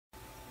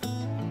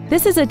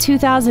This is a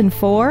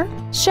 2004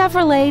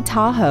 Chevrolet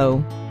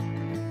Tahoe.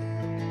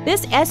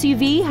 This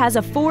SUV has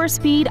a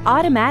 4-speed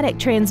automatic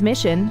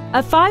transmission,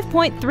 a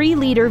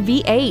 5.3-liter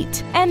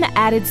V8, and the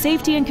added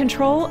safety and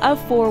control of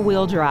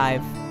 4-wheel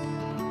drive.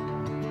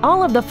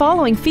 All of the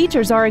following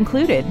features are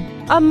included: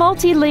 a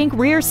multi-link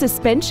rear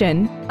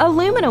suspension,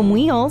 aluminum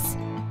wheels,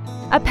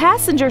 a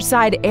passenger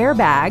side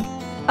airbag,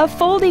 a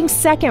folding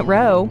second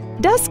row,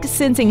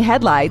 dusk-sensing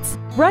headlights,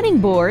 running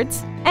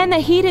boards, and the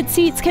heated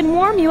seats can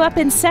warm you up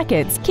in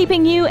seconds,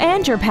 keeping you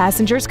and your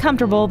passengers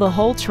comfortable the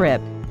whole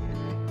trip.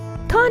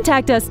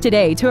 Contact us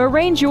today to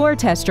arrange your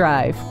test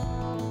drive.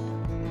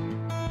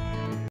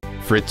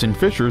 Fritz &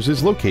 Fisher's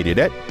is located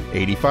at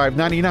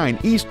 8599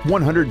 East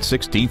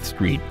 116th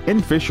Street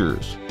in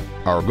Fishers.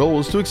 Our goal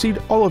is to exceed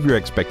all of your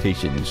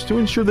expectations to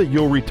ensure that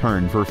you'll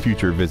return for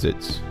future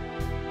visits.